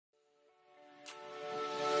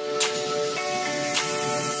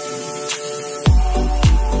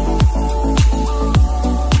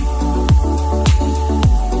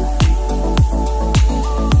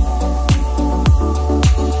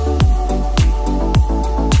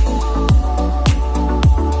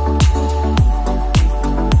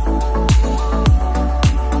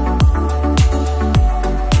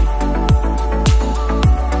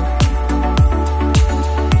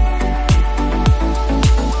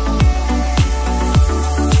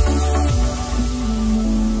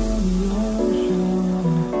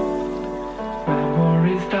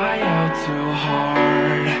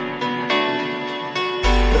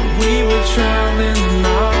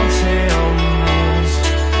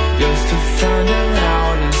to find the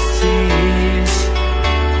loudest tease.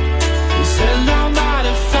 We said down by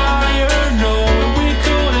the fire, knowing we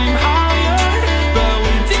could aim higher, but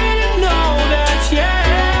we didn't know that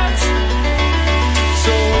yet.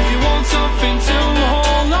 So if you want something to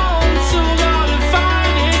hold on to, gotta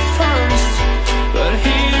find it first. But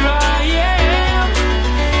here I am,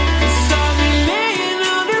 'cause I've been laying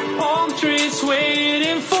under palm trees,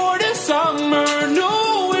 waiting for the summer,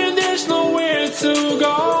 knowing there's nowhere to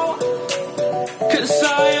go. 'Cause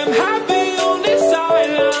I am happy on this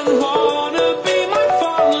island, wanna be my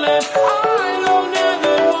farmland. I don't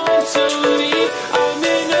ever want to leave, I'm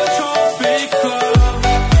in a tropic club.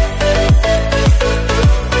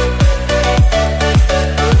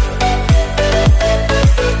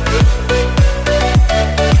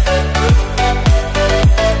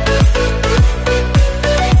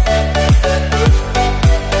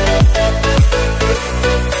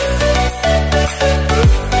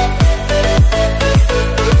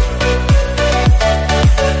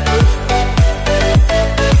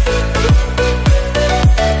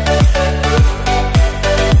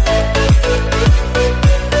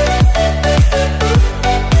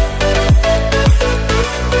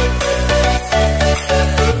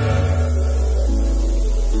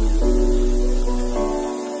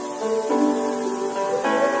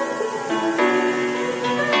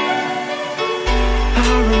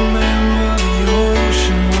 I remember the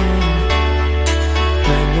ocean,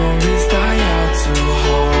 memories die out too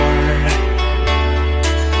hard.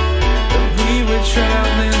 But we were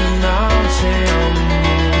traveling the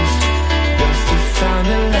mountains just to find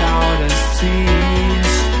the loudest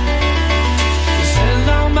tease. We sat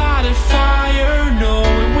down by the fire,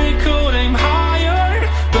 knowing we could aim higher,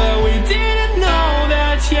 but we didn't know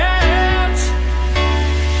that yet.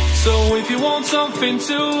 So if you want something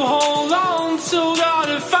to hold on to,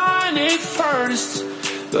 gotta find it first.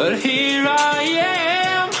 But here I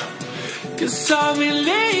am, 'cause I've been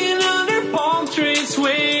laying under palm trees,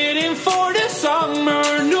 waiting for the summer,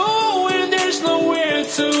 knowing there's nowhere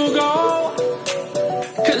to go.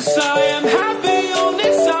 'Cause I am happy